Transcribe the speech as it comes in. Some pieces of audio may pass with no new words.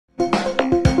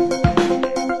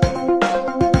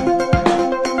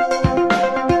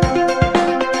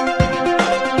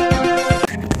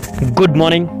Good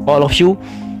morning all of you,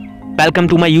 welcome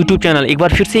to my YouTube channel. एक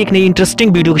बार फिर से एक नई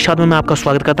इंटरेस्टिंग वीडियो के साथ में मैं आपका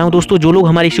स्वागत करता हूं। दोस्तों, जो लोग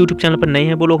हमारे इस यूट्यूब चैनल पर नए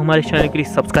हैं वो लोग हमारे चैनल के लिए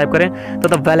सब्सक्राइब करें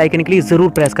तथा बेल आइकन के लिए जरूर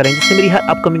प्रेस करें, जिससे मेरी हर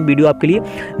अपकमिंग वीडियो आपके लिए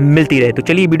मिलती रहे। तो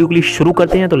चलिए वीडियो के लिए शुरू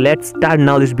करते हैं। तो let's start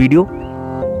now this video.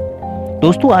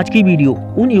 दोस्तों, आज की वीडियो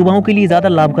उन युवाओं के लिए ज़्यादा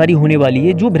लाभकारी होने वाली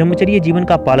है जो ब्रह्मचर्य जीवन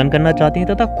का पालन करना चाहते हैं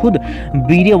तथा खुद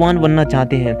वीर्यवान बनना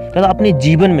चाहते हैं तथा अपने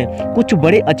जीवन में कुछ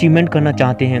बड़े अचीवमेंट करना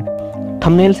चाहते हैं।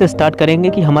 थंबनेल से स्टार्ट करेंगे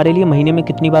कि हमारे लिए महीने में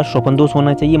कितनी बार स्वपनदोष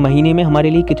होना चाहिए, महीने में हमारे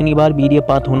लिए कितनी बार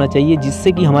वीर्यपात होना चाहिए,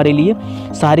 जिससे कि हमारे लिए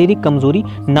शारीरिक कमजोरी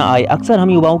ना आए। अक्सर हम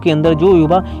युवाओं के अंदर, जो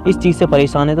युवा इस चीज़ से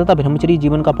परेशान है तथा ब्रह्मचर्य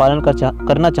जीवन का पालन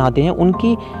करना चाहते हैं,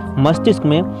 उनकी मस्तिष्क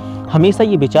में हमेशा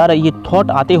ये विचार, ये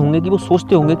थॉट आते होंगे कि वो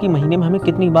सोचते होंगे कि महीने में हमें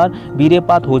कितनी बार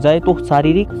वीर्यपात हो जाए तो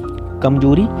शारीरिक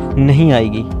कमजोरी नहीं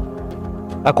आएगी।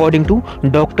 According to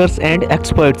doctors and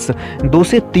experts 2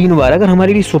 से 3 बार अगर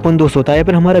हमारे लिए स्वपन दोष होता है,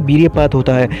 फिर हमारा वीर्यपात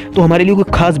होता है, तो हमारे लिए कोई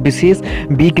खास विशेष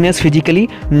वीकनेस फिजिकली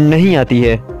नहीं आती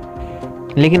है।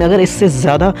 लेकिन अगर इससे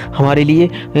ज़्यादा हमारे लिए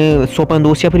स्वपन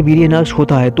दोष या फिर वीर्यनाश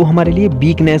होता है तो हमारे लिए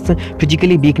weakness,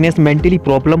 physically weakness, mentally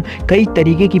problem, कई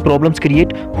तरीके की प्रॉब्लम्स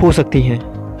क्रिएट हो सकती हैं।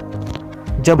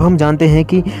 जब हम जानते हैं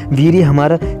कि वीर्य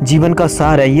हमारा जीवन का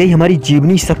सार है, यही हमारी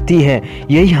जीवनी शक्ति है,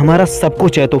 यही हमारा सब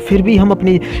कुछ है, तो फिर भी हम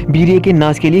अपने वीर्य के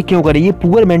नाश के लिए क्यों करें? ये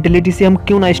पुअर मेंटेलिटी से हम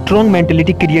क्यों ना स्ट्रॉन्ग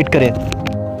मेंटेलिटी क्रिएट करें।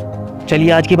 चलिए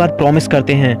आज के बाद प्रॉमिस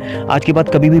करते हैं, आज के बाद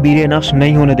कभी भी वीर्य नाश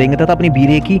नहीं होने देंगे तथा अपने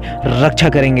वीर्य की रक्षा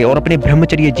करेंगे और अपने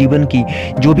ब्रह्मचर्य जीवन की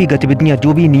जो भी गतिविधियां,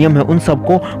 जो भी नियम है, उन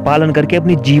सबको पालन करके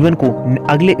अपने जीवन को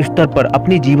अगले स्तर पर,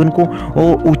 अपने जीवन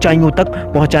को ऊंचाइयों तक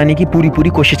पहुँचाने की पूरी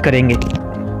कोशिश करेंगे।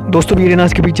 दोस्तों,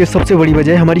 वीर्यनाश के पीछे सबसे बड़ी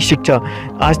वजह है हमारी शिक्षा।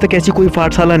 आज तक ऐसी कोई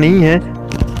पाठशाला नहीं है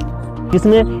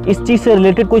जिसमें इस चीज़ से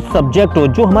रिलेटेड कोई सब्जेक्ट हो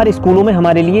जो हमारे स्कूलों में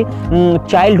हमारे लिए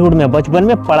चाइल्डहुड में, बचपन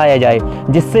में पढ़ाया जाए,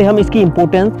 जिससे हम इसकी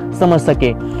इम्पोर्टेंस समझ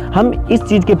सकें। हम इस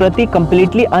चीज़ के प्रति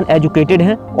कम्प्लीटली अनएजुकेटेड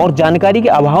हैं और जानकारी के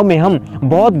अभाव में हम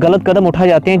बहुत गलत कदम उठा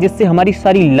जाते हैं, जिससे हमारी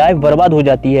सारी लाइफ बर्बाद हो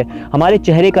जाती है। हमारे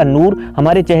चेहरे का नूर,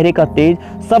 हमारे चेहरे का तेज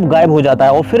सब गायब हो जाता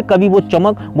है और फिर कभी वो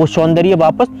चमक, वो सौंदर्य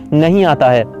वापस नहीं आता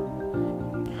है।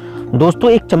 दोस्तों,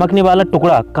 एक चमकने वाला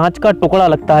टुकड़ा कांच का टुकड़ा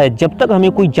लगता है जब तक हमें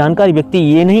कोई जानकारी व्यक्ति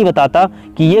ये नहीं बताता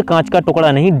कि ये कांच का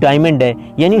टुकड़ा नहीं, डायमंड है,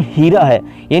 यानी हीरा है,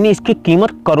 यानी इसकी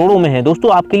कीमत करोड़ों में है।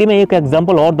 दोस्तों, आपके लिए मैं एक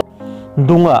एग्जांपल और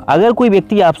दूंगा। अगर कोई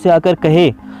व्यक्ति आपसे आकर कहे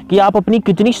कि आप अपनी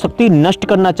कितनी शक्ति नष्ट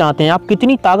करना चाहते हैं, आप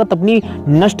कितनी ताकत अपनी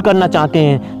नष्ट करना चाहते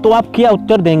हैं, तो आप क्या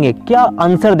उत्तर देंगे, क्या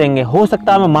आंसर देंगे? हो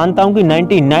सकता है, मैं मानता हूं कि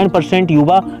 99%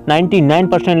 युवा,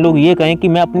 99% लोग ये कहें कि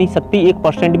मैं अपनी शक्ति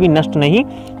 1% भी नष्ट नहीं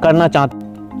करना चाहता।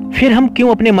 फिर हम क्यों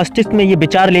अपने मस्तिष्क में ये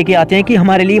विचार लेके आते हैं कि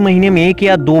हमारे लिए महीने में 1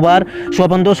 या 2 बार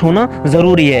स्वपनदोष होना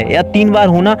ज़रूरी है या 3 बार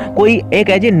होना कोई एक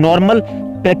एज ए नॉर्मल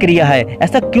प्रक्रिया है?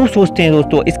 ऐसा क्यों सोचते हैं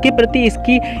दोस्तों? इसके प्रति,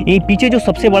 इसकी पीछे जो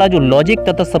सबसे बड़ा जो लॉजिक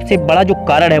तथा सबसे बड़ा जो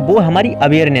कारण है वो हमारी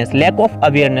अवेयरनेस, लैक ऑफ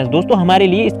अवेयरनेस। दोस्तों, हमारे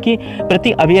लिए इसके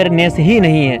प्रति अवेयरनेस ही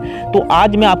नहीं है। तो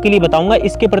आज मैं आपके लिए बताऊंगा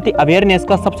इसके प्रति अवेयरनेस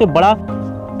का सबसे बड़ा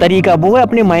तरीका, वो है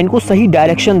अपने माइंड को सही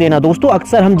डायरेक्शन देना। दोस्तों,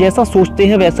 अक्सर हम जैसा सोचते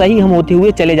हैं वैसा ही हम होते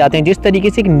हुए चले जाते हैं। जिस तरीके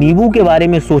से एक नींबू के बारे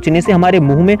में सोचने से हमारे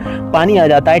मुंह में पानी आ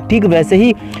जाता है, ठीक वैसे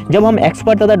ही जब हम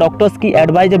एक्सपर्ट तथा डॉक्टर्स की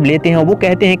एडवाइस जब लेते हैं, वो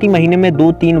कहते हैं कि महीने में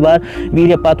 2-3 बार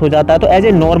वीर्यपात हो जाता है, तो एज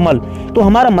ए नॉर्मल तो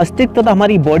हमारा मस्तिष्क तथा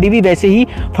हमारी बॉडी भी वैसे ही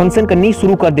फंक्शन करनी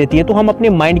शुरू कर देती है। तो हम अपने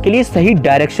माइंड के लिए सही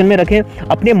डायरेक्शन में रखें,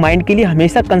 अपने माइंड के लिए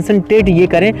हमेशा कंसंट्रेट ये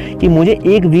करें कि मुझे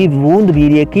एक भी बूंद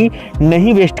वीर्य की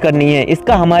नहीं वेस्ट करनी है,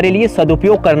 इसका हमारे लिए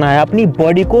सदुपयोग करना है अपनी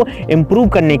बॉडी को इंप्रूव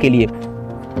करने के लिए।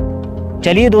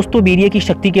 चलिए दोस्तों, वीर्य की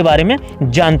शक्ति के बारे में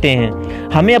जानते हैं।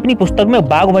 हमें अपनी पुस्तक में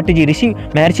बाघभट्ट जी,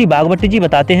 महर्षि बाघभट्ट जी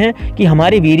बताते हैं कि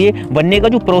हमारे वीर्य बनने का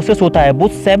जो प्रोसेस होता है वो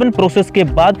 7 प्रोसेस के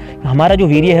बाद हमारा जो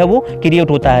वीर्य है वो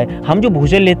क्रिएट होता है। हम जो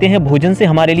भोजन लेते हैं, भोजन से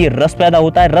हमारे लिए रस पैदा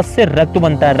होता है, रस से रक्त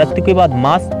बनता है, रक्त के बाद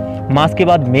मांस, मांस के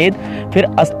बाद मेद, फिर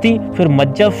अस्थि, फिर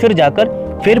मज्जा,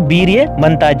 फिर वीर्य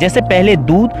बनता है। जैसे पहले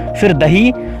दूध, फिर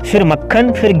दही, फिर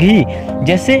मक्खन, फिर घी।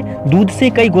 जैसे दूध से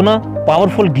कई गुना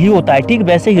पावरफुल घी होता है, ठीक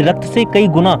वैसे ही रक्त से कई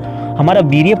गुना हमारा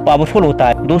वीर्य पावरफुल होता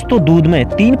है। दोस्तों, दूध में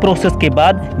 3 प्रोसेस के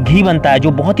बाद घी बनता है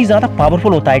जो बहुत ही ज्यादा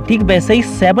पावरफुल होता है, ठीक वैसे ही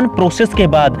 7 प्रोसेस के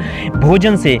बाद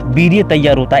भोजन से वीर्य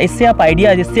तैयार होता है। इससे आप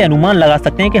आइडिया, जिससे अनुमान लगा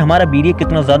सकते हैं कि हमारा वीर्य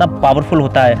कितना ज्यादा पावरफुल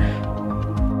होता है।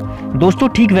 दोस्तों,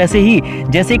 ठीक वैसे ही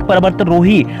जैसे एक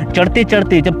पर्वतारोही चढ़ते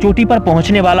चढ़ते जब चोटी पर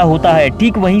पहुंचने वाला होता है,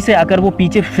 ठीक वहीं से आकर वो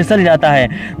पीछे फिसल जाता है।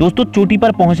 दोस्तों, चोटी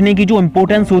पर पहुंचने की जो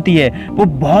इंपॉर्टेंस होती है वो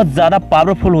बहुत ज़्यादा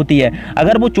पावरफुल होती है।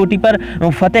 अगर वो चोटी पर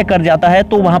फतेह कर जाता है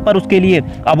तो वहाँ पर उसके लिए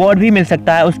अवार्ड भी मिल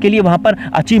सकता है, उसके लिए वहाँ पर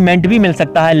अचीवमेंट भी मिल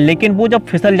सकता है, लेकिन वो जब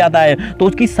फिसल जाता है तो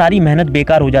उसकी सारी मेहनत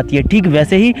बेकार हो जाती है। ठीक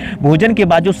वैसे ही भोजन के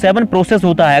बाद जो 7 प्रोसेस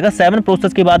होता है, अगर 7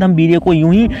 प्रोसेस के बाद हम वीर्य को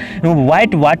यूं ही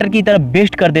व्हाइट वाटर की तरह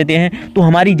वेस्ट कर देते हैं तो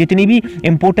हमारी जितनी जितनी भी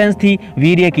इंपॉर्टेंस थी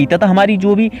वीर्य की तथा हमारी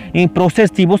जो भी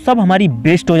प्रोसेस थी वो सब हमारी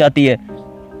वेस्ट हो जाती है।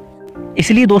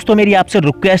 इसलिए दोस्तों मेरी आपसे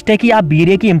रिक्वेस्ट है कि आप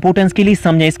वीर्य की इंपॉर्टेंस के लिए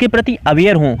समझें, इसके प्रति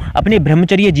अवेयर हों, अपने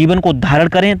ब्रह्मचर्य जीवन को धारण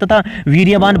करें तथा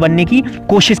वीर्यवान बनने की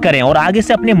कोशिश करें और आगे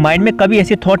से अपने माइंड में कभी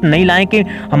ऐसे थॉट नहीं लाएं कि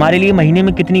हमारे लिए महीने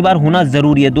में कितनी बार होना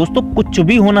जरूरी है। दोस्तों कुछ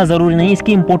भी होना जरूरी नहीं,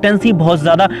 इसकी इंपॉर्टेंस ही बहुत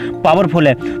ज्यादा पावरफुल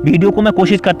है। वीडियो को मैं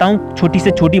कोशिश करता हूँ छोटी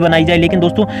से छोटी बनाई जाए, लेकिन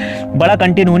दोस्तों बड़ा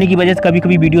कंटेंट होने की वजह से कभी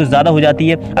कभी वीडियो ज्यादा हो जाती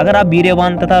है। अगर आप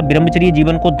वीर्यवान तथा ब्रह्मचर्य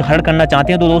जीवन को धारण करना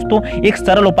चाहते हैं तो दोस्तों एक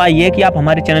सरल उपाय यह है कि आप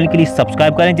हमारे चैनल के लिए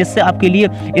सब्सक्राइब करें, जिससे आपके लिए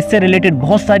इससे रिलेटेड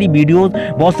बहुत सारी वीडियोस,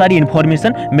 बहुत सारी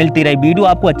इंफॉर्मेशन मिलती रहे। वीडियो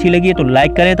आपको अच्छी लगी है तो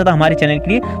लाइक करें तथा हमारे चैनल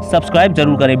के लिए सब्सक्राइब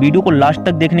जरूर करें। वीडियो को लास्ट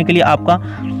तक देखने के लिए आपका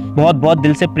बहुत बहुत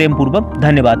दिल से प्रेम पूर्वक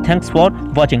धन्यवाद। Thanks for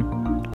watching.